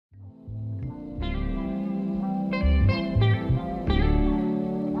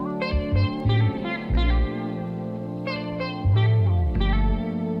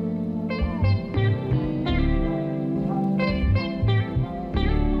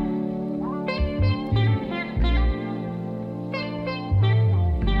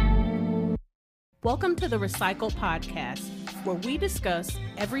Welcome to the Recycle Podcast, where we discuss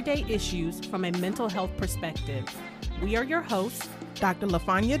everyday issues from a mental health perspective. We are your hosts, Dr.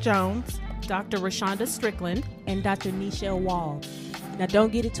 LaFonya Jones, Dr. Rashonda Strickland, and Dr. Nichelle Wall. Now,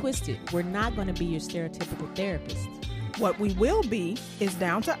 don't get it twisted. We're not going to be your stereotypical therapist. What we will be is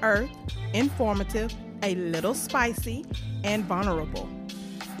down to earth, informative, a little spicy, and vulnerable.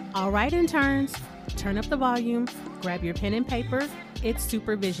 All right, interns, turn up the volume, grab your pen and paper. It's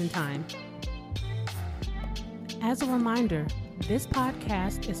supervision time. As a reminder, this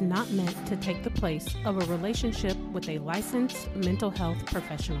podcast is not meant to take the place of a relationship with a licensed mental health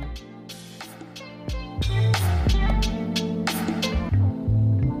professional.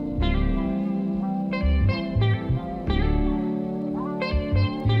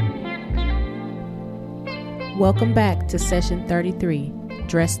 Welcome back to session 33,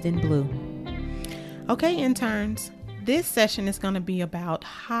 Dressed in Blue. Okay, interns, this session is going to be about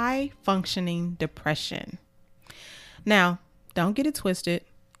high-functioning depression. Now, don't get it twisted.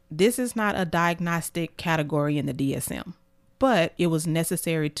 This is not a diagnostic category in the DSM, but it was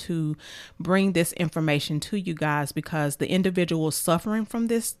necessary to bring this information to you guys because the individuals suffering from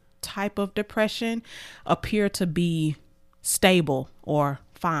this type of depression appear to be stable or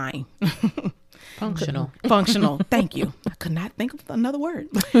fine. Functional. Functional. Thank you. I could not think of another word.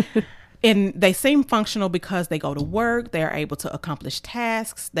 And they seem functional because they go to work, they're able to accomplish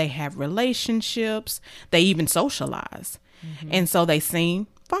tasks, they have relationships, they even socialize. Mm-hmm. And so they seem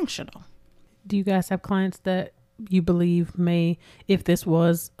functional. Do you guys have clients that you believe may, if this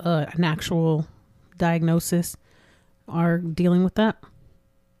was an actual diagnosis, are dealing with that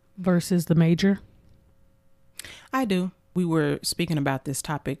versus the major? I do. We were speaking about this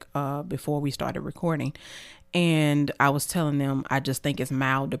topic before we started recording. And I was telling them I just think it's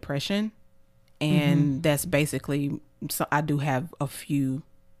mild depression. And that's basically, so I do have a few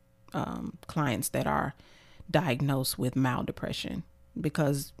clients that are diagnosed with mild depression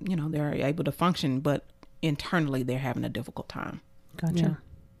because, you know, they're able to function, but internally they're having a difficult time. Gotcha.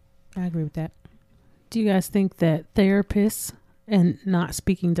 Yeah, I agree with that. Do you guys think that therapists, and not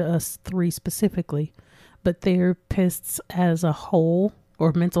speaking to us three specifically, but therapists as a whole,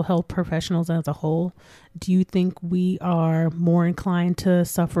 or mental health professionals as a whole, do you think we are more inclined to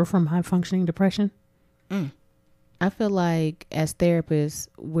suffer from high functioning depression? I feel like as therapists,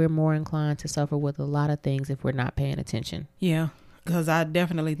 we're more inclined to suffer with a lot of things if we're not paying attention. Yeah, because I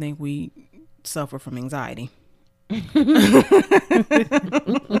definitely think we suffer from anxiety. And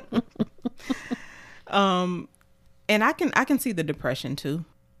I can see the depression too.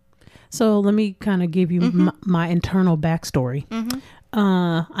 So let me kind of give you my internal backstory.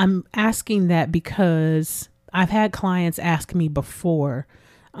 I'm asking that because I've had clients ask me before,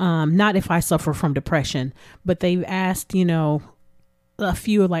 not if I suffer from depression, but they've asked, you know, a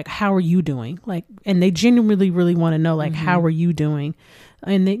few like, how are you doing? Like, and they genuinely really want to know, like, how are you doing?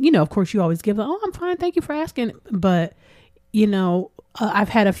 And then, you know, of course you always give them, oh, I'm fine. Thank you for asking. But, you know, I've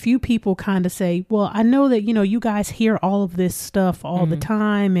had a few people kind of say, well, I know that, you know, you guys hear all of this stuff all the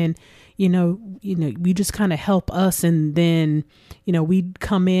time. And, you know, you just kind of help us. And then, you know, we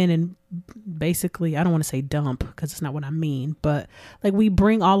come in and basically, I don't want to say dump because it's not what I mean, but like we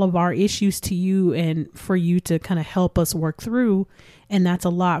bring all of our issues to you and for you to kind of help us work through. And that's a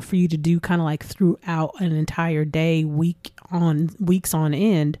lot for you to do kind of like throughout an entire day, weeks on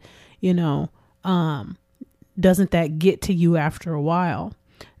end, you know, doesn't that get to you after a while?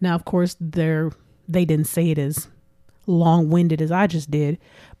 Now, of course, they didn't say it as long-winded as I just did,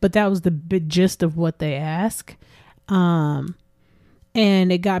 but that was the big gist of what they ask. And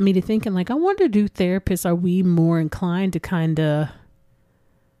it got me to thinking, like, I wonder, do therapists, are we more inclined to kind of,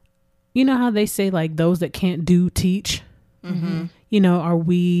 you know how they say, like, those that can't do teach? You know, are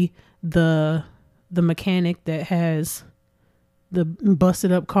we the mechanic that has the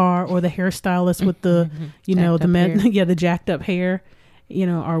busted up car, or the hairstylist with the, you know, the jacked up hair? You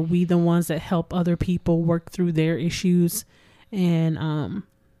know, are we the ones that help other people work through their issues? And,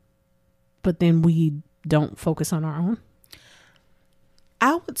 but then we don't focus on our own?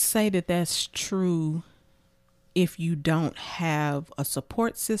 I would say that that's true if you don't have a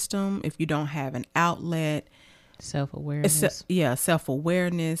support system, if you don't have an outlet. Self-awareness.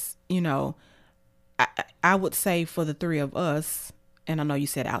 Self-awareness. You know, I would say for the three of us, and I know you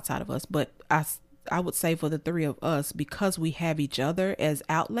said outside of us, but I would say for the three of us, because we have each other as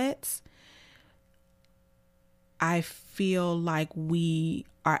outlets, I feel like we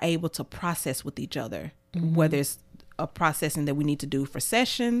are able to process with each other, whether it's a processing that we need to do for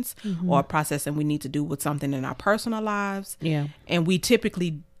sessions or a processing we need to do with something in our personal lives. Yeah. And we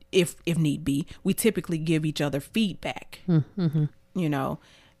typically, if need be, we typically give each other feedback, you know,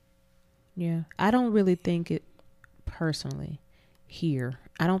 Yeah. I don't really think it personally here.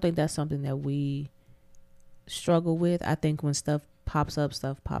 I don't think that's something that we struggle with. I think when stuff pops up,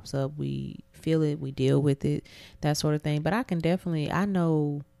 we feel it, we deal with it, that sort of thing. But I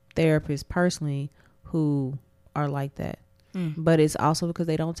know therapists personally who are like that. But it's also because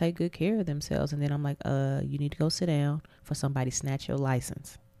they don't take good care of themselves. And then I'm like, you need to go sit down for somebody to snatch your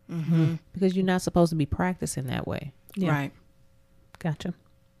license. Because you're not supposed to be practicing that way. Yeah. Right. Gotcha.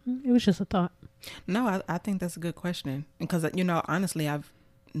 It was just a thought. No, I think that's a good question. Because, honestly, I've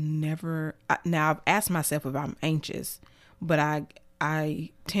asked myself if I'm anxious, but I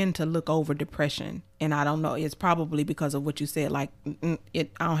tend to look over depression, and I don't know. It's probably because of what you said. Like, I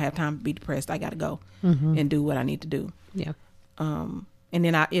don't have time to be depressed. I got to go and do what I need to do. Yeah. And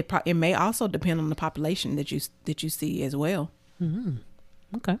then it may also depend on the population that you see as well.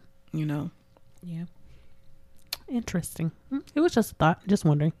 Okay. Yeah. Interesting. It was just a thought. Just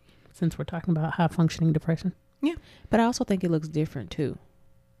wondering, since we're talking about high functioning depression. Yeah. But I also think it looks different too.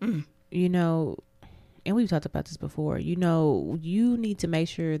 And we've talked about this before. You need to make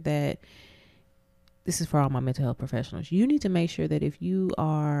sure that this is for all my mental health professionals. You need to make sure that if you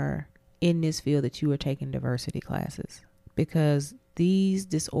are in this field that you are taking diversity classes, because these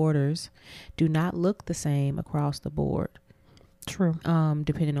disorders do not look the same across the board. True.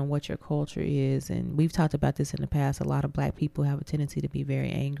 Depending on what your culture is. And we've talked about this in the past. A lot of Black people have a tendency to be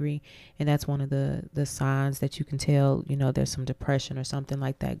very angry. And that's one of the signs that you can tell, there's some depression or something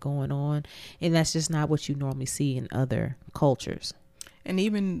like that going on. And that's just not what you normally see in other cultures. And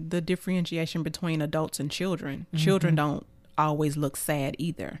even the differentiation between adults and children. Children don't always look sad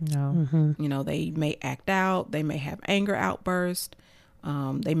either. No. They may act out. They may have anger outbursts.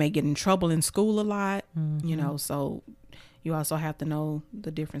 They may get in trouble in school a lot, so you also have to know the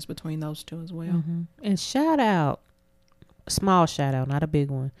difference between those two as well. And small shout out, not a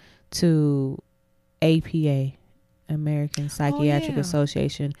big one, to APA, American Psychiatric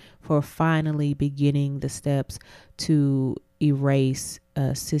Association, for finally beginning the steps to erase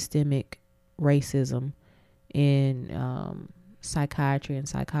systemic racism in psychiatry and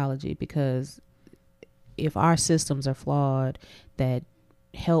psychology. Because if our systems are flawed that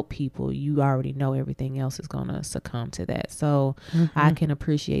help people, you already know everything else is going to succumb to that. So I can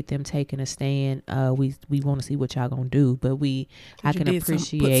appreciate them taking a stand. We want to see what y'all going to do, but I can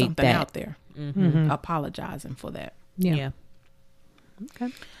appreciate put something that out there. Apologizing for that. Yeah.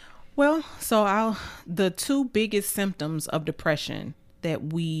 Okay. Well, so the two biggest symptoms of depression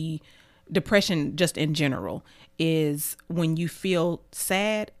depression just in general, is when you feel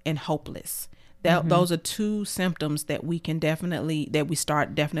sad and hopeless. Those are two symptoms that we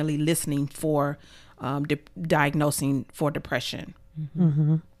start definitely listening for, diagnosing for depression.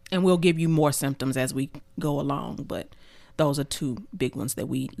 And we'll give you more symptoms as we go along, but those are two big ones that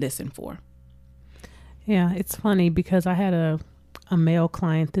we listen for. Yeah, it's funny because I had a male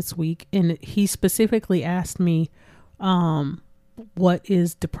client this week, and he specifically asked me, what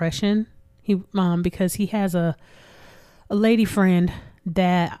is depression? Because he has a lady friend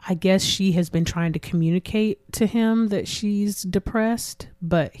that I guess she has been trying to communicate to him that she's depressed,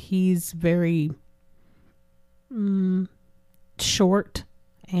 but he's very short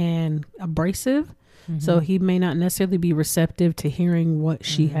and abrasive. So he may not necessarily be receptive to hearing what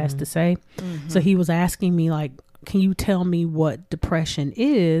she has to say. So he was asking me, like, can you tell me what depression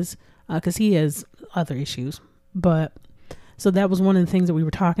is? Because he has other issues. But so that was one of the things that we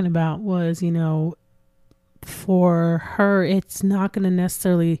were talking about was, for her, it's not going to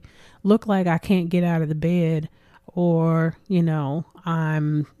necessarily look like I can't get out of the bed, or,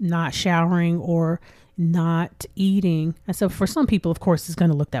 I'm not showering or not eating. And so for some people, of course, it's going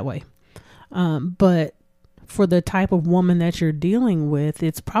to look that way. But for the type of woman that you're dealing with,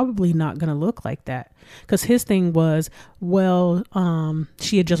 it's probably not going to look like that. Because his thing was,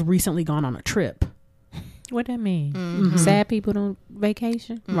 she had just recently gone on a trip. What that mean? Sad people don't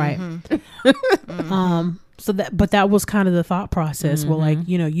vacation, right? But that was kind of the thought process. Well, like,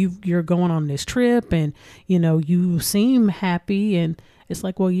 you're going on this trip, and you seem happy, and it's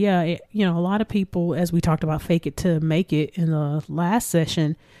like, well, yeah, a lot of people, as we talked about, fake it to make it in the last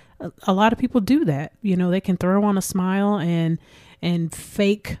session. A lot of people do that. They can throw on a smile and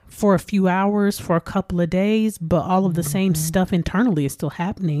fake for a few hours, for a couple of days, but all of the same stuff internally is still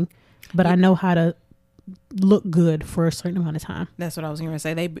happening. But I know how to look good for a certain amount of time. That's what I was going to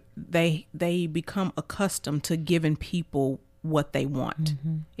say. They become accustomed to giving people what they want.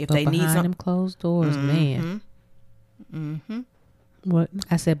 If but they need behind some them closed doors, man. What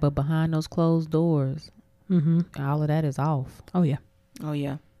I said, but behind those closed doors, all of that is off. Oh yeah. Oh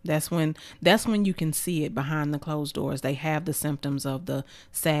yeah. That's when you can see it behind the closed doors. They have the symptoms of the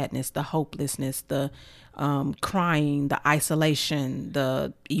sadness, the hopelessness, the crying, the isolation,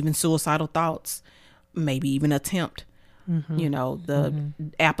 the even suicidal thoughts, maybe even attempt. You know, the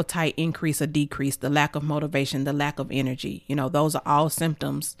appetite increase or decrease, the lack of motivation, the lack of energy. You know, those are all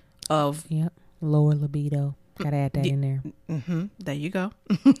symptoms of lower libido. Gotta add that in there. There you go.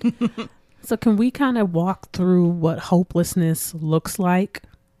 So can we kind of walk through what hopelessness looks like,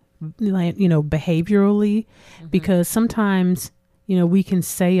 you know, behaviorally? Because sometimes, you know, we can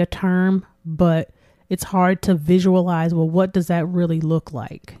say a term, but it's hard to visualize, well, what does that really look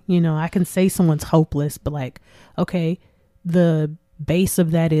like? You know, I can say someone's hopeless, but like, okay, the base of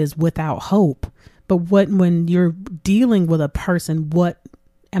that is without hope. But when you're dealing with a person, what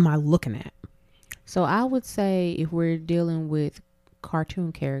am I looking at? So I would say if we're dealing with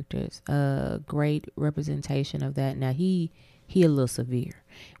cartoon characters, a great representation of that. Now he a little severe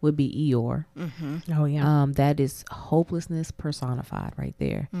would be Eeyore. Oh yeah. That is hopelessness personified right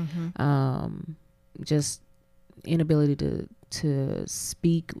there. Just inability to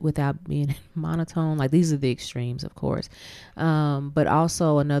speak without being monotone. Like these are the extremes, of course. But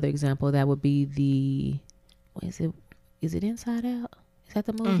also another example that would be is it Inside Out? Is that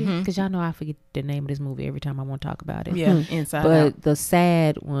the movie? Because y'all know I forget the name of this movie every time I want to talk about it. Yeah, Inside Out. But the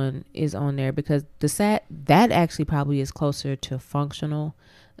sad one is on there because that actually probably is closer to functional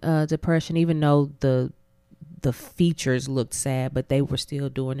depression, even though the features looked sad, but they were still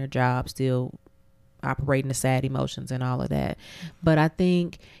doing their job, still operating the sad emotions and all of that. But I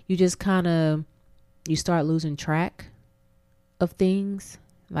think you just you start losing track of things.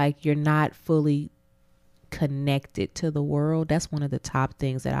 Like you're not fully connected to the world. That's one of the top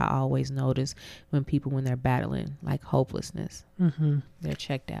things that I always notice when they're battling like hopelessness. They're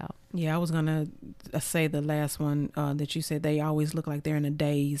checked out. Yeah, I was gonna say the last one that you said, they always look like they're in a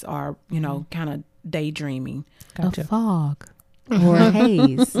daze or you know kind of daydreaming. Gotcha. A fog or a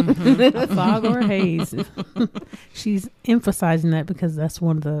haze. A fog or a haze. She's emphasizing that because that's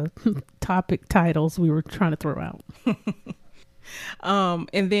one of the topic titles we were trying to throw out.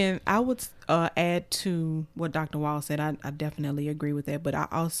 And then I would add to what Dr. Wall said. I definitely agree with that, but I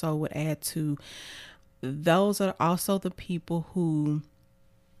also would add to those are also the people who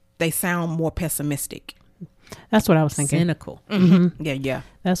they sound more pessimistic. That's what I was thinking. Cynical. Yeah.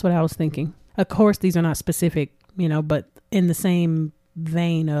 That's what I was thinking. Of course, these are not specific, you know, but in the same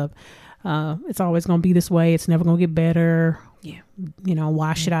vein of it's always going to be this way. It's never going to get better. Yeah. You know,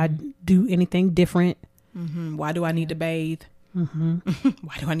 why should I do anything different? Why do I need to bathe?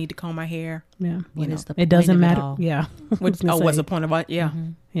 Why do I need to comb my hair? Yeah. It doesn't matter. Yeah. What's the point of it? Yeah.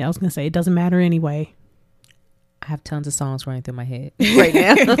 Yeah. I was going to say, it doesn't matter anyway. I have tons of songs running through my head right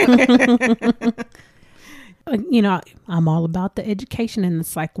now. You know, I'm all about the education and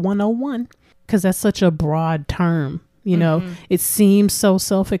it's like 101 because that's such a broad term. You know, it seems so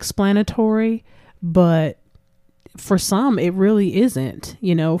self-explanatory, but for some, it really isn't.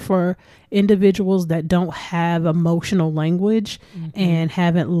 You know, for individuals that don't have emotional language and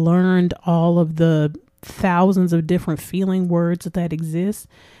haven't learned all of the thousands of different feeling words that exist.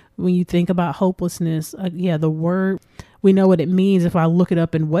 When you think about hopelessness, the word, we know what it means if I look it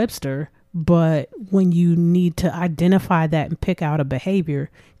up in Webster, but when you need to identify that and pick out a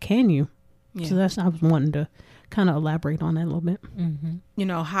behavior, can you? Yeah. So I was wanting to kind of elaborate on that a little bit. You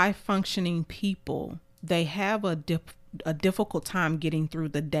know, high functioning people, they have a difficult time getting through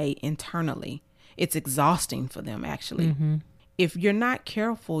the day internally. It's exhausting for them, actually. If you're not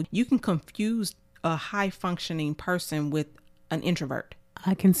careful, you can confuse a high functioning person with an introvert.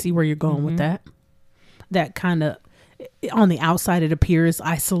 I can see where you're going with that. That kind of, on the outside, it appears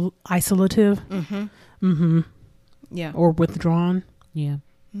isolative. Yeah. Or withdrawn. Yeah.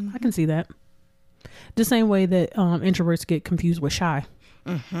 I can see that. The same way that introverts get confused with shy.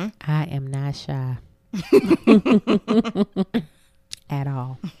 I am not shy. At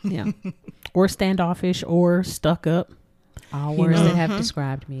all. Yeah. Or standoffish or stuck up. All words that have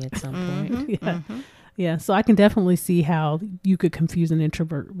described me at some point. Yeah. So I can definitely see how you could confuse an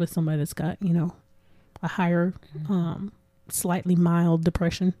introvert with somebody that's got, you know, a higher, slightly mild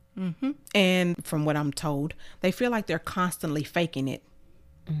depression. And from what I'm told, they feel like they're constantly faking it.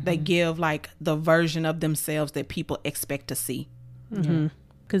 They give like the version of themselves that people expect to see.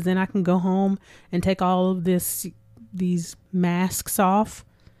 Because then I can go home and take all of these masks off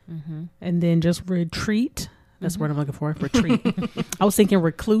and then just retreat. That's what I'm looking for. Retreat. I was thinking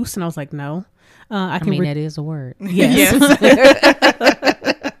recluse and I was like, no. I mean, that is a word. Yes.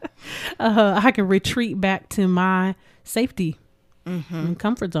 I can retreat back to my safety and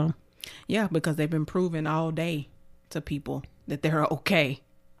comfort zone. Yeah, because they've been proving all day to people that they're okay.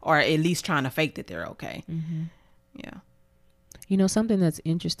 or at least trying to fake that they're okay. Yeah. You know, something that's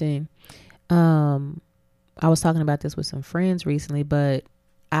interesting. I was talking about this with some friends recently, but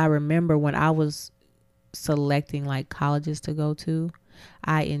I remember when I was selecting like colleges to go to,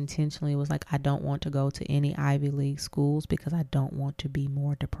 I intentionally was like, I don't want to go to any Ivy League schools because I don't want to be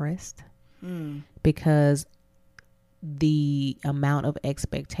more depressed. Because the amount of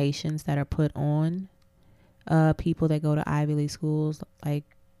expectations that are put on people that go to Ivy League schools, like,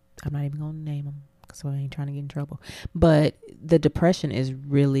 I'm not even going to name them so I ain't trying to get in trouble, but the depression is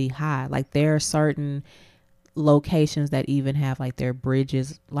really high. Like, there are certain locations that even have like their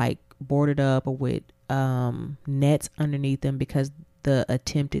bridges like boarded up or with nets underneath them because the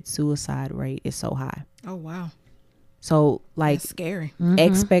attempted suicide rate is so high. Oh, wow. So like, that's scary.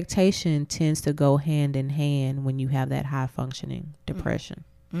 Expectation tends to go hand in hand when you have that high functioning depression.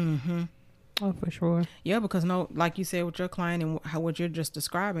 Oh, for sure. Yeah, because like you said with your client and what you're just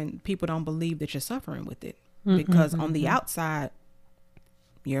describing, people don't believe that you're suffering with it because on the outside,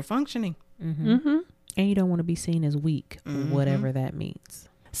 you're functioning. And you don't want to be seen as weak, whatever that means.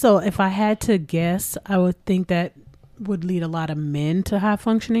 So if I had to guess, I would think that would lead a lot of men to high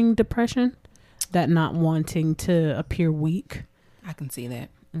functioning depression, that not wanting to appear weak. I can see that.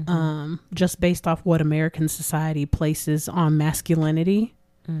 Just based off what American society places on masculinity.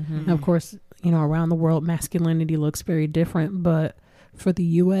 Of course, you know, around the world, masculinity looks very different, but for the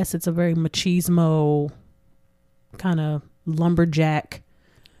U.S., it's a very machismo kind of lumberjack,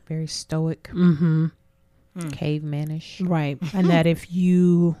 very stoic, cavemanish, right? And that if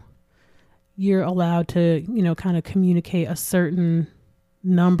you're allowed to, you know, kind of communicate a certain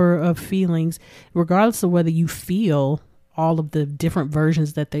number of feelings, regardless of whether you feel all of the different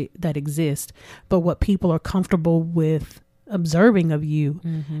versions that exist, but what people are comfortable with observing of you,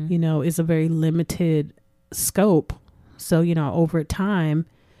 you know, is a very limited scope. So, you know, over time,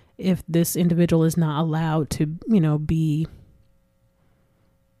 if this individual is not allowed to, you know, be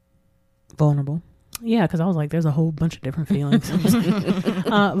vulnerable. Yeah, because I was like, there's a whole bunch of different feelings.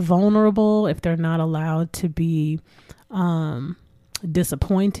 Vulnerable, if they're not allowed to be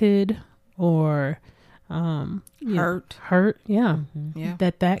disappointed or hurt. Yeah.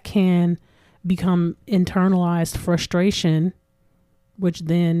 That can become internalized frustration, which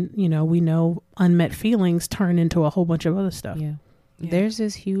then, you know, we know unmet feelings turn into a whole bunch of other stuff. There's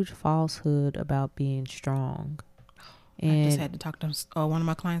this huge falsehood about being strong. And I just had to talk to one of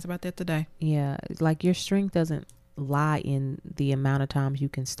my clients about that today. Yeah, like your strength doesn't lie in the amount of times you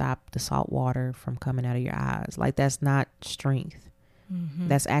can stop the salt water from coming out of your eyes. Like, that's not strength.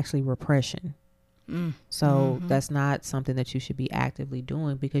 That's actually repression. So that's not something that you should be actively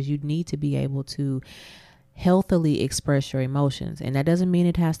doing, because you need to be able to healthily express your emotions. And that doesn't mean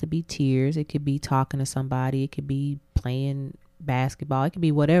it has to be tears. It could be talking to somebody. It could be playing basketball. It could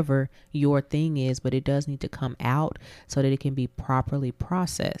be whatever your thing is, but it does need to come out so that it can be properly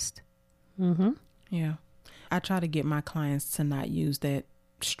processed. Yeah. I try to get my clients to not use that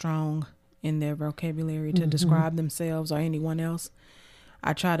strong in their vocabulary to describe themselves or anyone else.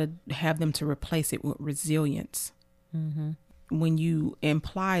 I try to have them to replace it with resilience. When you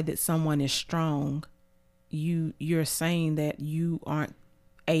imply that someone is strong, you're saying that you aren't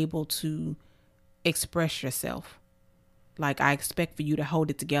able to express yourself. Like, I expect for you to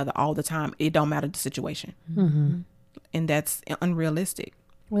hold it together all the time. It don't matter the situation. And that's unrealistic.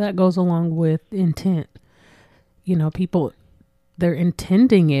 Well, that goes along with intent. You know, people, they're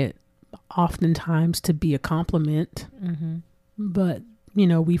intending it oftentimes to be a compliment, but you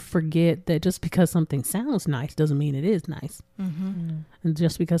know, we forget that just because something sounds nice doesn't mean it is nice. And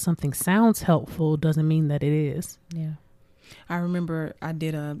just because something sounds helpful doesn't mean that it is. Yeah. I remember I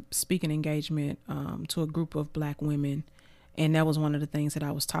did a speaking engagement to a group of Black women. And that was one of the things that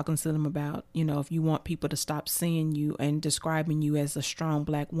I was talking to them about. You know, if you want people to stop seeing you and describing you as a strong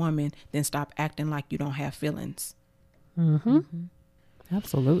Black woman, then stop acting like you don't have feelings.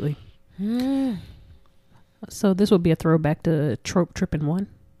 Absolutely. So this would be a throwback to trope tripping 1.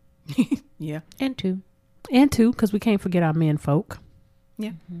 Yeah. And 2. And 2, because we can't forget our men folk.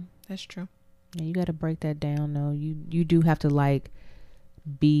 Yeah, that's true. Yeah, you got to break that down, though. You do have to, like,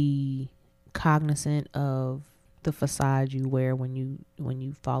 be cognizant of the facade you wear when you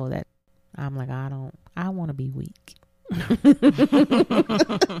follow that. I'm like, I want to be weak. I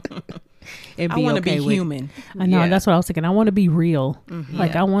want to be human. I know. That's what I was thinking. I want to be real.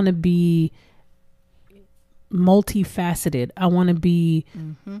 Like, I want to be multifaceted. I want to be,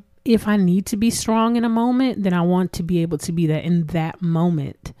 if I need to be strong in a moment, then I want to be able to be that in that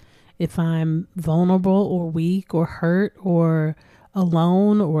moment. If I'm vulnerable or weak or hurt or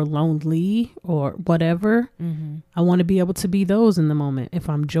alone or lonely or whatever. I want to be able to be those in the moment. If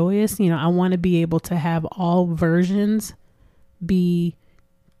I'm joyous, I want to be able to have all versions be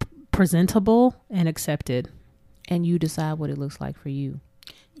presentable and accepted. And you decide what it looks like for you.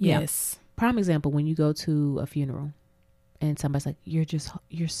 Yes. Prime example, when you go to a funeral and somebody's like,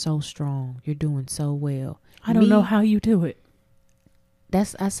 you're so strong. You're doing so well. I don't know how you do it.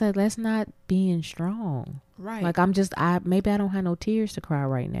 I said, that's not being strong. Right. Like maybe I don't have no tears to cry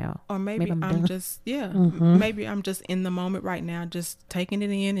right now. Or maybe I'm just, maybe I'm just in the moment right now, just taking it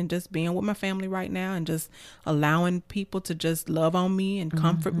in and just being with my family right now and just allowing people to just love on me and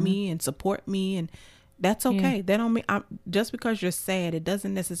comfort me and support me. And that's okay. Yeah. That don't mean just because you're sad, it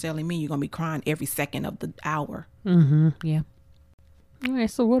doesn't necessarily mean you're going to be crying every second of the hour. Yeah. All right.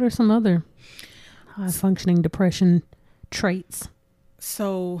 So what are some other high functioning depression traits?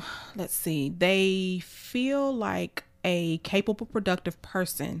 So let's see. They feel like a capable, productive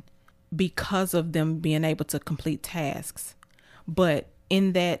person because of them being able to complete tasks. But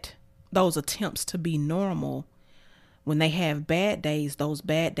in those attempts to be normal, when they have bad days, those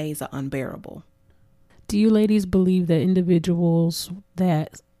bad days are unbearable. Do you ladies believe that individuals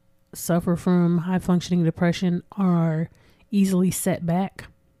that suffer from high functioning depression are easily set back?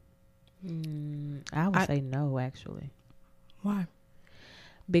 I would say no, actually. Why?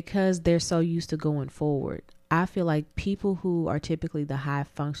 Because they're so used to going forward. I feel like people who are typically the high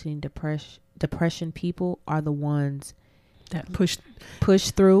functioning depression people are the ones that push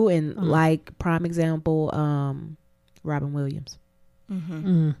through. And like prime example, Robin Williams.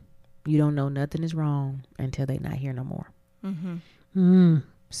 You don't know nothing is wrong until they're not here no more.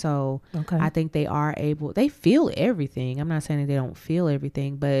 So okay. I think they feel everything. I'm not saying that they don't feel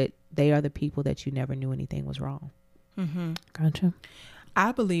everything, but they are the people that you never knew anything was wrong. Gotcha.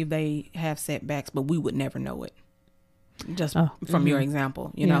 I believe they have setbacks, but we would never know it. Just from your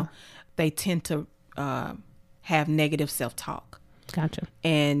example, you know, they tend to have negative self-talk. Gotcha.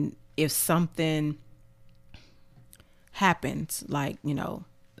 And if something happens, like,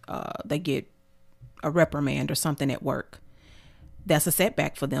 they get a reprimand or something at work, that's a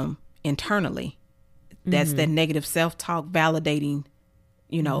setback for them internally. That's that negative self-talk validating,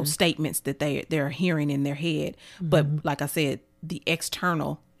 statements that they're hearing in their head. But like I said, the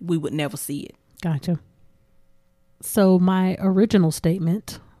external, we would never see it. Gotcha. So my original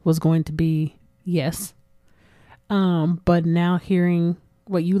statement was going to be yes. But now hearing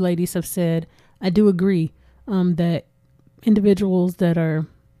what you ladies have said, I do agree that individuals that are,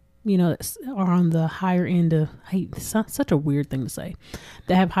 are on the higher end of, such a weird thing to say,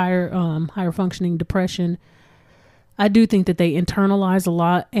 that have higher functioning depression, I do think that they internalize a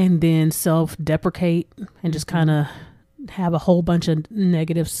lot and then self-deprecate and just kind of have a whole bunch of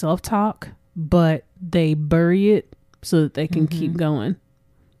negative self-talk, but they bury it so that they can keep going.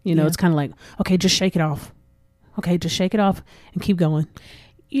 It's kind of like, okay, just shake it off. Okay, just shake it off and keep going.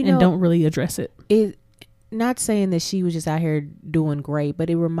 And don't really address it. Not saying that she was just out here doing great, but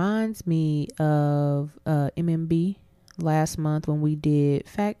it reminds me of MMB last month when we did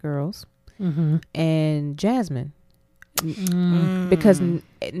Fat Girls and Jasmine. Because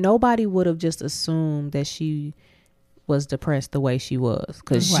nobody would have just assumed that she was depressed the way she was,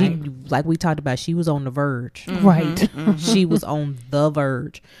 because she, like we talked about, she was on the verge. Right. She was on the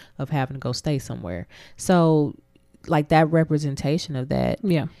verge of having to go stay somewhere. So like that representation of that,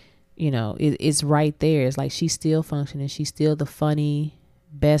 it's right there. It's like she's still functioning. She's still the funny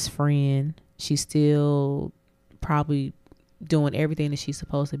best friend. She's still probably doing everything that she's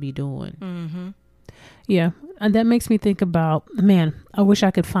supposed to be doing. Yeah. And that makes me think about, man, I wish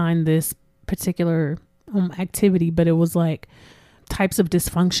I could find this particular activity, but it was like types of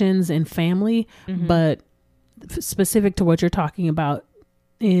dysfunctions in family, but specific to what you're talking about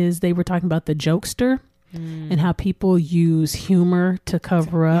is they were talking about the jokester and how people use humor to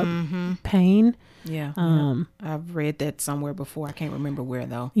cover up pain. I've read that somewhere before. I can't remember where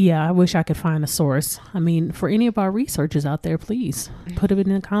though. Yeah, I wish I could find a source. I mean, for any of our researchers out there, please put it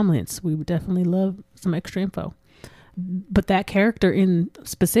in the comments. We would definitely love some extra info. But that character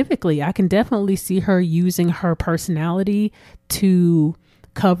specifically, I can definitely see her using her personality to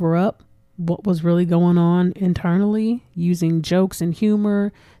cover up what was really going on internally, using jokes and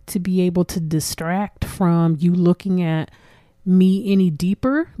humor to be able to distract from you looking at me any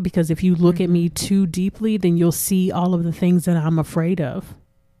deeper. Because if you look at me too deeply, then you'll see all of the things that I'm afraid of,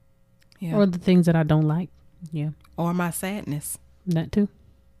 or the things that I don't like. Or my sadness. That too.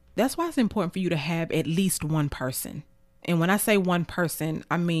 That's why it's important for you to have at least one person. And when I say one person,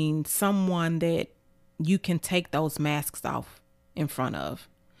 I mean someone that you can take those masks off in front of.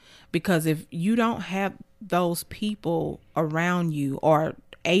 Because if you don't have those people around you, or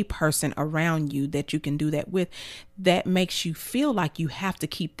a person around you that you can do that with, that makes you feel like you have to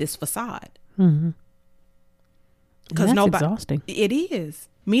keep this facade. Mm-hmm. Because nobody, exhausting. It is.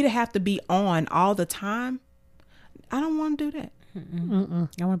 Me to have to be on all the time, I don't want to do that.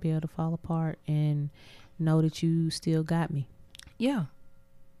 I want to be able to fall apart and know that you still got me. Yeah.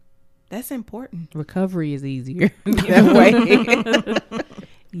 That's important. Recovery is easier that way.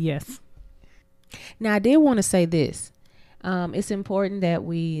 Yes. Now, I did want to say this. It's important that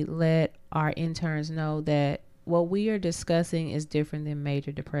we let our interns know that what we are discussing is different than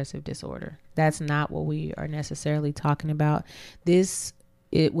major depressive disorder. That's not what we are necessarily talking about.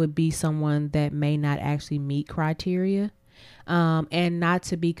 It would be someone that may not actually meet criteria, and not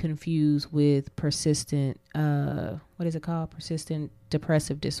to be confused with persistent, what is it called? Persistent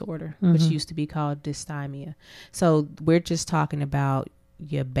depressive disorder, which used to be called dysthymia. So we're just talking about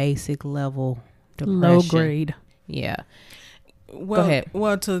your basic level depression. Low grade. Yeah. Well, go ahead.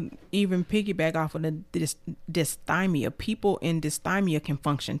 Well, to even piggyback off of the dysthymia, people in dysthymia can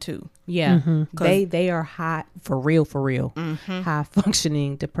function too. Yeah. They are high, for real, high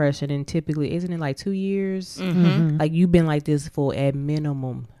functioning depression. And typically, isn't it like 2 years? Like you've been like this for at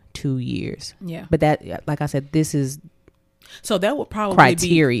minimum 2 years. Yeah. But that, like I said, this is so that would probably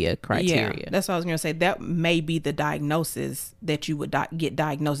criteria. Yeah, that's what I was going to say. That may be the diagnosis that you would get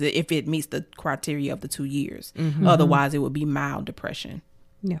diagnosed if it meets the criteria of the 2 years. Otherwise, it would be mild depression.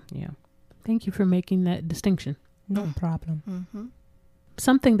 Yeah. Thank you for making that distinction. No problem.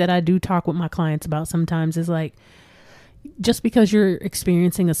 Something that I do talk with my clients about sometimes is like, just because you're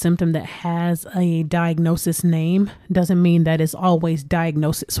experiencing a symptom that has a diagnosis name doesn't mean that it's always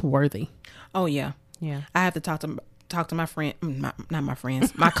diagnosis worthy. Oh yeah. I have to talk to my friend, not my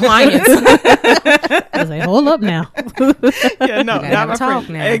friends, my clients. I was like, hold up now. Yeah, no, not my talk friends.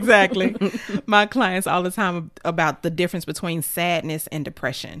 now. Exactly. My clients all the time about the difference between sadness and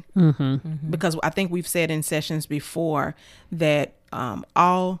depression. Because I think we've said in sessions before that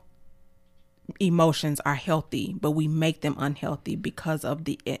all emotions are healthy, but we make them unhealthy because of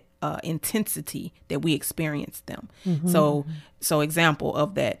the intensity that we experience them. So example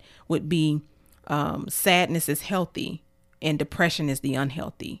of that would be sadness is healthy and depression is the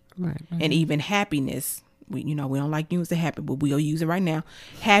unhealthy. Right. And even happiness, we don't like using happy, but we'll use it right now.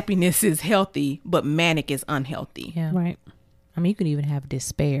 Happiness is healthy, but manic is unhealthy. Yeah. Right. I mean, you can even have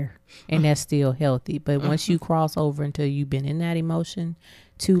despair and that's still healthy. But once you cross over until you've been in that emotion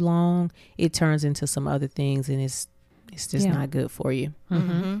too long, it turns into some other things and it's just not good for you.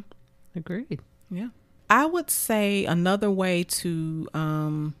 Agreed. Yeah. I would say another way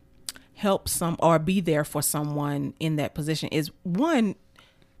to help or be there for someone in that position is, one,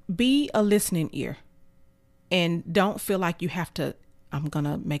 be a listening ear and don't feel like you have to, I'm going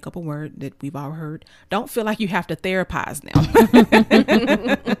to make up a word that we've all heard. Don't feel like you have to therapize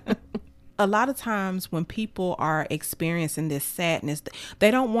them. A lot of times when people are experiencing this sadness,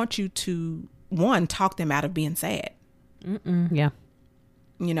 they don't want you to, one, talk them out of being sad. Yeah.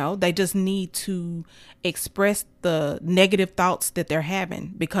 They just need to express the negative thoughts that they're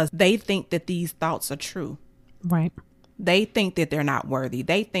having because they think that these thoughts are true. Right. They think that they're not worthy.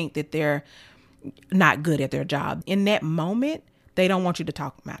 They think that they're not good at their job. In that moment, they don't want you to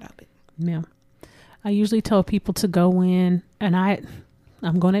talk them out of it. Yeah. I usually tell people to go in, and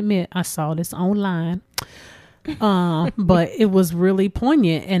I'm going to admit I saw this online, but it was really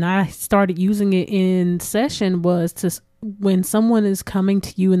poignant. And I started using it in session was to, when someone is coming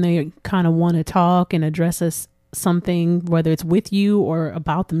to you and they kind of want to talk and address something, whether it's with you or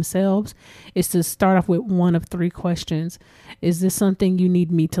about themselves, is to start off with one of three questions. Is this something you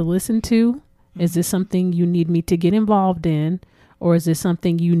need me to listen to? Is this something you need me to get involved in? Or is this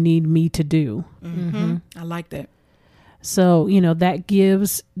something you need me to do? I like that. So, that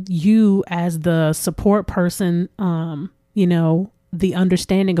gives you as the support person, the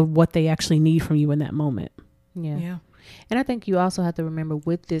understanding of what they actually need from you in that moment. Yeah. And I think you also have to remember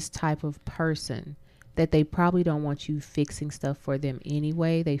with this type of person that they probably don't want you fixing stuff for them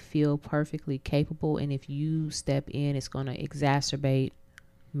anyway. They feel perfectly capable. And if you step in, it's going to exacerbate,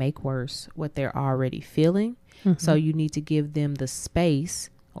 make worse what they're already feeling. So you need to give them the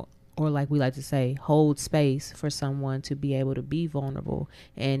space, or like we like to say, hold space for someone to be able to be vulnerable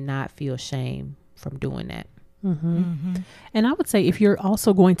and not feel shame from doing that. And I would say if you're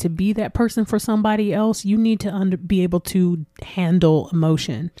also going to be that person for somebody else, you need to be able to handle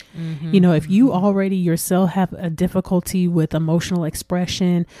emotion. If you already yourself have a difficulty with emotional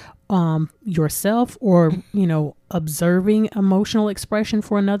expression, yourself or, observing emotional expression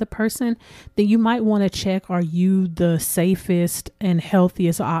for another person, then you might want to check, are you the safest and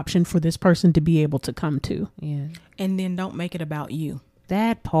healthiest option for this person to be able to come to? Yeah. And then don't make it about you.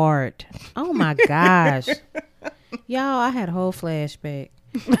 That part. Oh my gosh. Y'all, I had a whole flashback.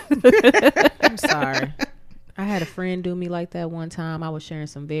 I'm sorry. I had a friend do me like that one time. I was sharing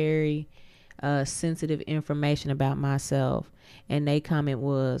some very sensitive information about myself. And their comment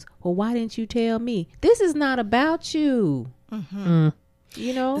was, well, why didn't you tell me? This is not about you.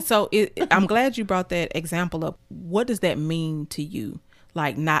 Mm-hmm. So I'm glad you brought that example up. What does that mean to you?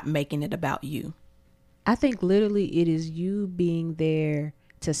 Like not making it about you? I think literally it is you being there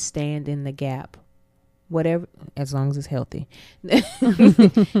to stand in the gap. Whatever, as long as it's healthy.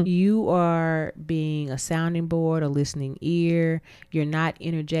 You are being a sounding board, a listening ear. You're not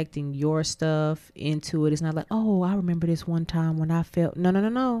interjecting your stuff into it. It's not like, oh, I remember this one time when I felt.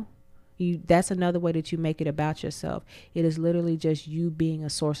 No. That's another way that you make it about yourself. It is literally just you being a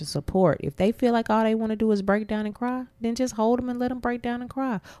source of support. If they feel like all they want to do is break down and cry, then just hold them and let them break down and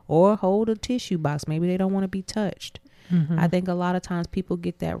cry. Or hold a tissue box. Maybe they don't want to be touched. Mm-hmm. I think a lot of times people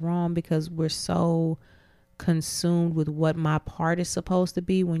get that wrong because we're so consumed with what my part is supposed to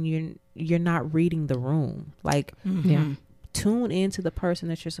be when you're not reading the room. Like, tune into the person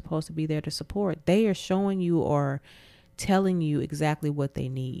that you're supposed to be there to support. They are showing you or telling you exactly what they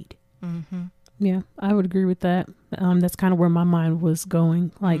need. Mm-hmm. Yeah, I would agree with that. That's kind of where my mind was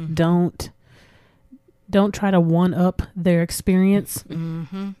going. Like, don't try to one up their experience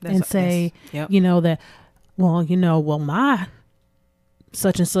and say, that, well, my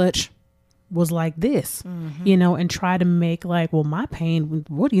such and such was like this, and try to make like, well, my pain,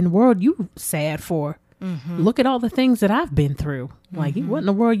 what in the world you sad for? Look at all the things that I've been through. Like, what in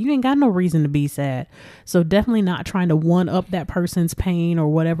the world? You ain't got no reason to be sad. So definitely not trying to one up that person's pain or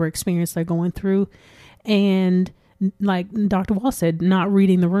whatever experience they're going through. And like Dr. Wall said, not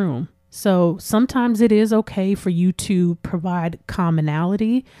reading the room. So sometimes it is okay for you to provide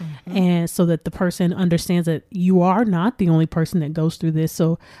commonality and so that the person understands that you are not the only person that goes through this.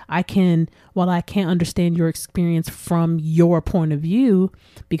 So while I can't understand your experience from your point of view,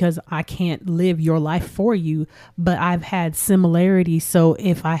 because I can't live your life for you, but I've had similarities. So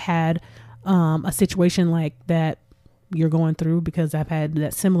if I had a situation like that you're going through, because I've had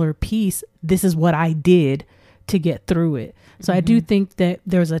that similar piece, this is what I did to get through it. So I do think that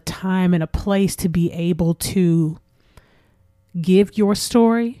there's a time and a place to be able to give your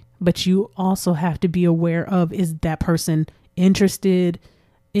story, but you also have to be aware of, is that person interested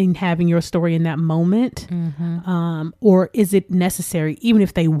in having your story in that moment? Or is it necessary? Even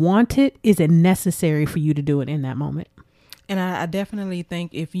if they want it, is it necessary for you to do it in that moment? And I definitely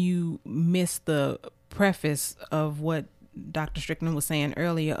think if you miss the preface of what Dr. Strickland was saying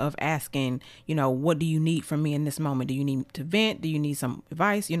earlier of asking, what do you need from me in this moment? Do you need to vent? Do you need some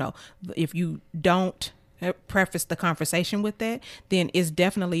advice? If you don't preface the conversation with that, then it's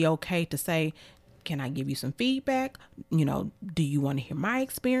definitely okay to say, can I give you some feedback? Do you want to hear my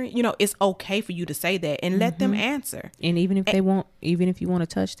experience? It's okay for you to say that and let them answer. And even if they won't, even if you want to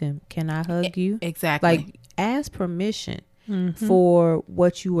touch them, can I hug you? Exactly. Like, ask permission for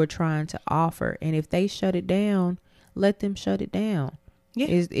what you are trying to offer. And if they shut it down, let them shut it down. Yeah.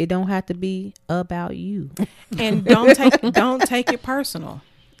 It don't have to be about you. And don't take it personal.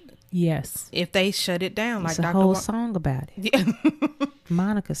 Yes. If they shut it down, it's like a whole song about it. Yeah.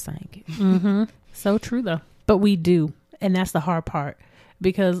 Monica sang it. So true though. But we do. And that's the hard part,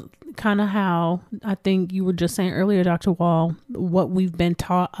 because kind of how I think you were just saying earlier, Dr. Wall, what we've been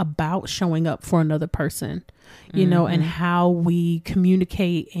taught about showing up for another person, and how we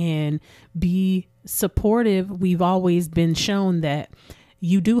communicate and be supportive. We've always been shown that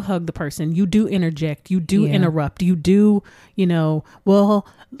you do hug the person, you do interject, you do interrupt, you do, well,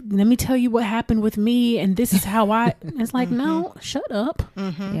 let me tell you what happened with me, and this is how it's like, no, shut up.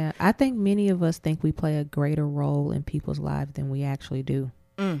 Yeah, I think many of us think we play a greater role in people's lives than we actually do.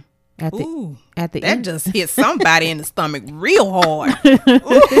 At the that end, just hit somebody in the stomach real hard. Ooh, girl,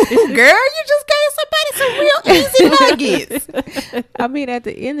 you just gave somebody some real easy nuggets. I mean, at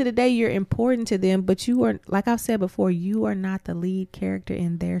the end of the day, you're important to them, but you are, like I've said before, you are not the lead character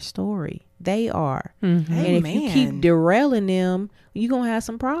in their story. They are. And if you keep derailing them, you're going to have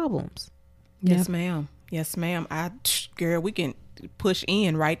some problems. Yes, ma'am. Yes, ma'am. Girl, we can push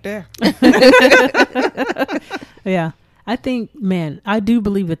in right there. Yeah. I think, I do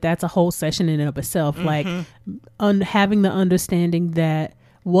believe that that's a whole session in and of itself. Like having the understanding that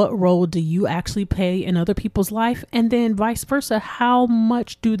what role do you actually play in other people's life? And then vice versa, how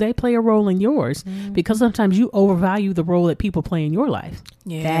much do they play a role in yours? Because sometimes you overvalue the role that people play in your life.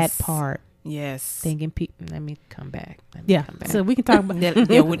 Yes. That part. Yes. Thinking people. Let me come back. So we can talk about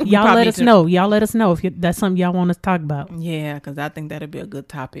we y'all let us know. Y'all let us know if that's something y'all want us to talk about. Yeah, because I think that'd be a good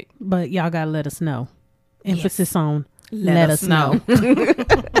topic. But y'all gotta let us know. Emphasis on Let us know.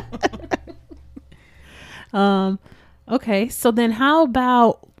 Okay, so then how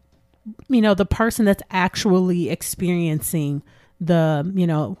about, the person that's actually experiencing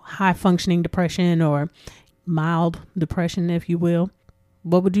the, high functioning depression or mild depression, if you will?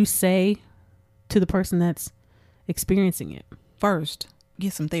 What would you say to the person that's experiencing it? First,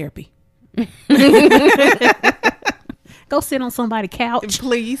 get some therapy. Go sit on somebody's couch.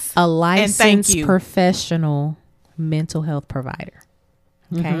 Please. A licensed professional mental health provider.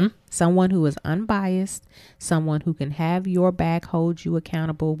 Okay. Someone who is unbiased, someone who can have your back, hold you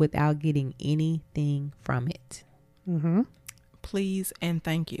accountable without getting anything from it. Please and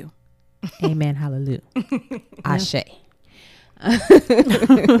thank you. Amen. Hallelujah. Ashe.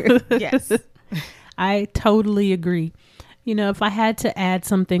 Yes. I totally agree. If I had to add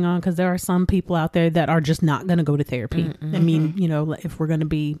something on, because there are some people out there that are just not going to go to therapy. I mean, if we're going to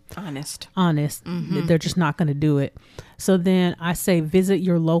be honest, they're just not going to do it. So then I say visit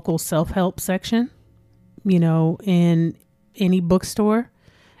your local self-help section, in any bookstore,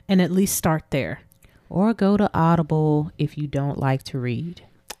 and at least start there. Or go to Audible if you don't like to read.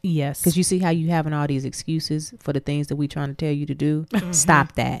 Yes. Because you see how you having all these excuses for the things that we trying to tell you to do.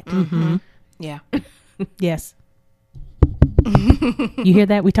 Stop that. Yeah. Yes. You hear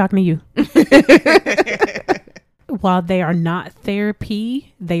that? We talking to you. While they are not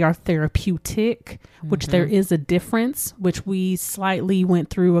therapy, they are therapeutic, which there is a difference, which we slightly went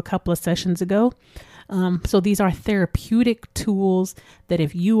through a couple of sessions ago. So these are therapeutic tools that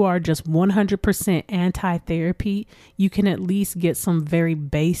if you are just 100% anti-therapy, you can at least get some very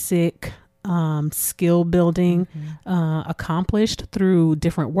basic skill building accomplished through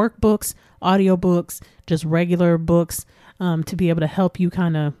different workbooks, audiobooks, just regular books, to be able to help you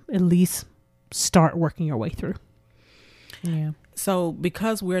kind of at least start working your way through. Yeah. So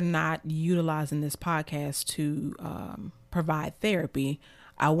because we're not utilizing this podcast to provide therapy,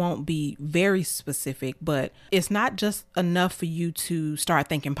 I won't be very specific, but it's not just enough for you to start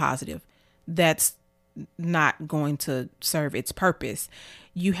thinking positive. That's not going to serve its purpose.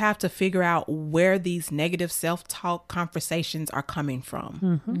 You have to figure out where these negative self-talk conversations are coming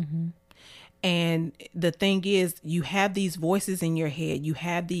from. And the thing is, you have these voices in your head, you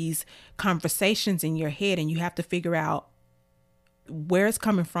have these conversations in your head, and you have to figure out where it's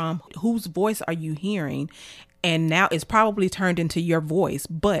coming from, whose voice are you hearing? And now it's probably turned into your voice,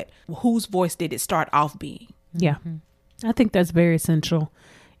 but whose voice did it start off being? Yeah, I think that's very essential.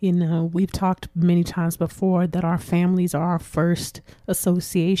 We've talked many times before that our families are our first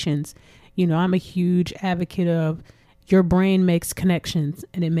associations. I'm a huge advocate of your brain makes connections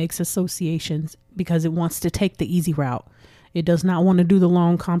and it makes associations because it wants to take the easy route. It does not want to do the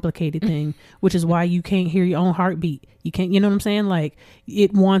long, complicated thing, which is why you can't hear your own heartbeat. You can't, you know what I'm saying? Like,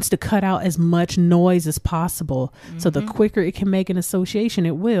 it wants to cut out as much noise as possible. So the quicker it can make an association,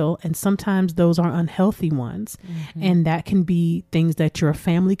 it will. And sometimes those are unhealthy ones. And that can be things that your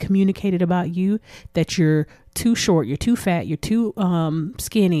family communicated about you, that you're too short, you're too fat, you're too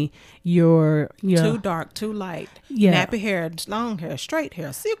skinny, you're too dark, too light, nappy hair, long hair, straight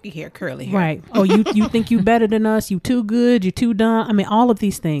hair, silky hair, curly hair. Right. Oh, you think you better than us, you too good, you're too dumb. I mean, all of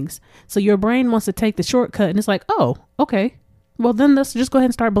these things. So your brain wants to take the shortcut and it's like, oh, okay. Well, then let's just go ahead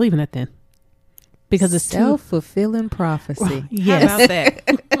and start believing it then. Because it's self-fulfilling prophecy. Yes. How about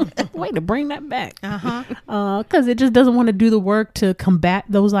that? Way to bring that back. Because it just doesn't want to do the work to combat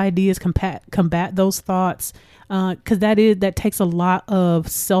those ideas, combat those thoughts. Because that takes a lot of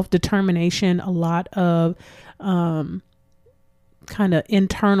self-determination, a lot of kind of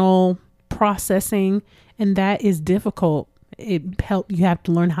internal processing, and that is difficult. You have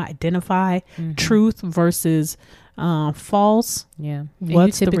to learn how to identify truth versus false. Yeah.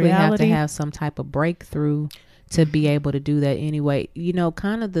 What's you typically the reality? have to have some type of breakthrough to be able to do that anyway.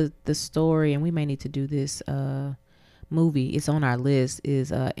 Kind of the story, and we may need to do this movie. It's on our list.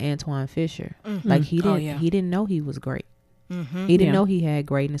 Is Antoine Fisher? Like he didn't know he was great. He didn't know he had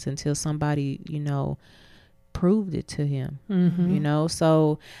greatness until somebody proved it to him.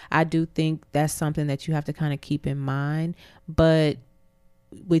 So I do think that's something that you have to kind of keep in mind. But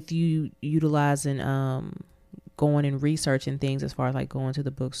with you utilizing going and researching things, as far as like going to the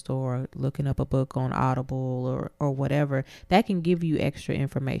bookstore or looking up a book on Audible or whatever, that can give you extra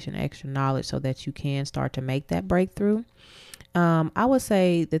information, extra knowledge, so that you can start to make that breakthrough. I would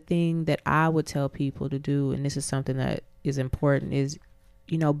say the thing that I would tell people to do, and this is something that is important, is,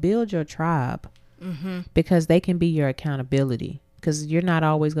 build your tribe, because they can be your accountability, because you're not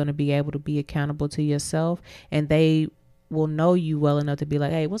always going to be able to be accountable to yourself, and they will know you well enough to be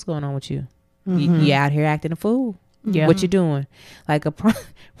like, hey, what's going on with you? You out here acting a fool. Yeah. What you doing? Like a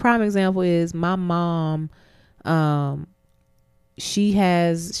prime example is my mom.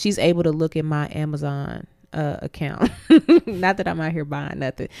 She's able to look at my Amazon account. Not that I'm out here buying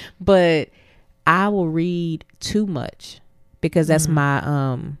nothing, but I will read too much because that's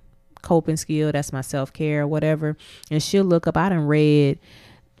my coping skill. That's my self-care or whatever. And she'll look up, I done read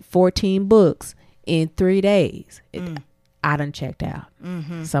 14 books in 3 days. I done checked out.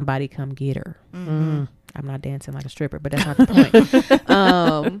 Somebody come get her. I'm not dancing like a stripper, but that's not the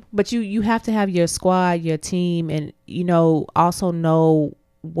point. But you have to have your squad, your team, and also know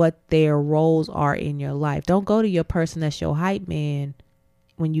what their roles are in your life. Don't go to your person that's your hype man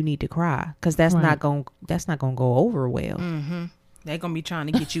when you need to cry, because that's not gonna go over well. They're gonna be trying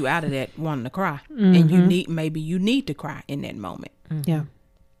to get you out of that wanting to cry, and you need to cry in that moment. Yeah,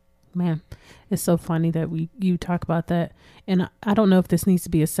 man, it's so funny that you talk about that, and I don't know if this needs to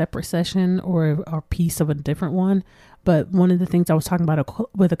be a separate session or a piece of a different one. But one of the things I was talking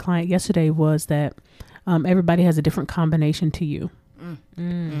about with a client yesterday was that everybody has a different combination to you.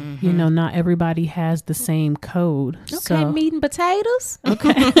 Not everybody has the same code. Okay, so, meat and potatoes.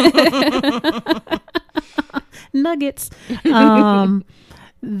 Okay. Nuggets.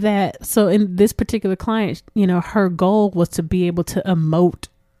 So in this particular client, her goal was to be able to emote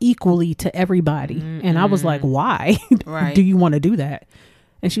equally to everybody. And I was like, why do you want to do that?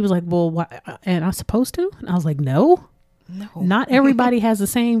 And she was like, well, why? And I'm supposed to? And I was like, no. Not everybody has the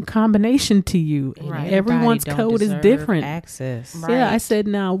same combination to you. Everyone's code is different. Access. Yeah, I said,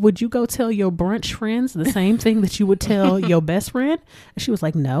 now, would you go tell your brunch friends the same thing that you would tell your best friend? And she was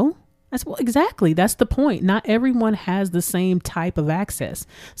like, no. I said, well, exactly. That's the point. Not everyone has the same type of access.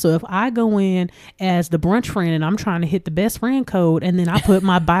 So if I go in as the brunch friend and I'm trying to hit the best friend code, and then I put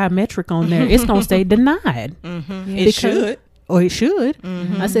my biometric on there, it's going to stay denied. It should. Or it should.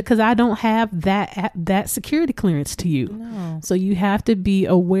 I said, because I don't have that security clearance to you. No. So you have to be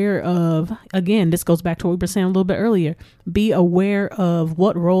aware of, again, this goes back to what we were saying a little bit earlier, be aware of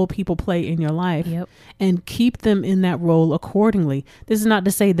what role people play in your life and keep them in that role accordingly. This is not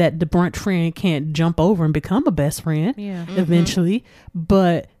to say that the brunch friend can't jump over and become a best friend eventually,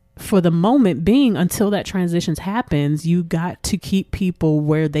 but for the moment being, until that transition happens, you got to keep people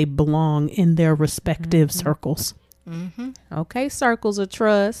where they belong in their respective circles. Okay, circles of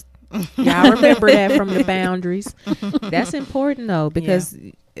trust. Y'all remember that from the boundaries. That's important though, because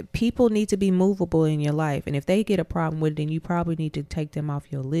people need to be movable in your life, and if they get a problem with it, then you probably need to take them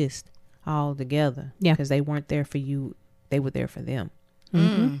off your list altogether. Because they weren't there for you, they were there for them.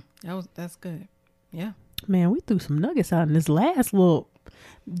 That's good. Yeah, man, we threw some nuggets out in this last little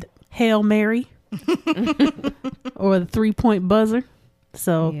Hail Mary or the 3-point buzzer.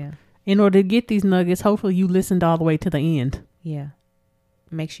 So in order to get these nuggets, hopefully you listened all the way to the end. Yeah.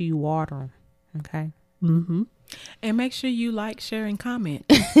 Make sure you water them. Okay. And make sure you like, share, and comment.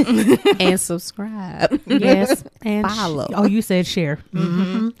 And subscribe. Yes. And follow. You said share.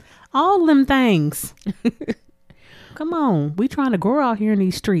 All them things. Come on. We trying to grow out here in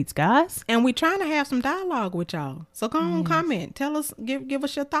these streets, guys. And we trying to have some dialogue with y'all. So go on, comment. Tell us, give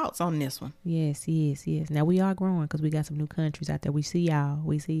us your thoughts on this one. Yes. Now we are growing because we got some new countries out there. We see y'all.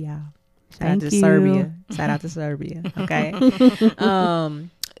 Shout out to Serbia. Okay.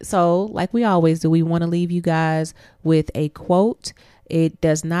 So like we always do, we want to leave you guys with a quote. It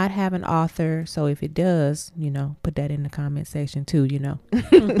does not have an author. So if it does, put that in the comment section too,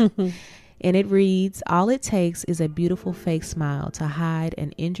 And it reads, all it takes is a beautiful fake smile to hide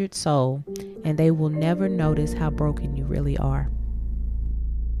an injured soul, and they will never notice how broken you really are.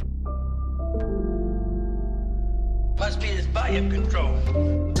 Must be this volume control.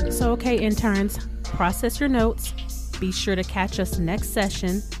 So, okay, interns, process your notes. Be sure to catch us next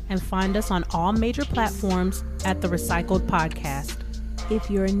session and find us on all major platforms at The Recycled Podcast. If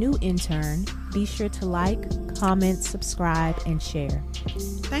you're a new intern, be sure to like, comment, subscribe, and share.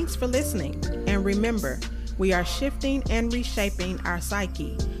 Thanks for listening. And remember, we are shifting and reshaping our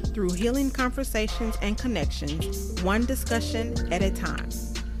psyche through healing conversations and connections, one discussion at a time.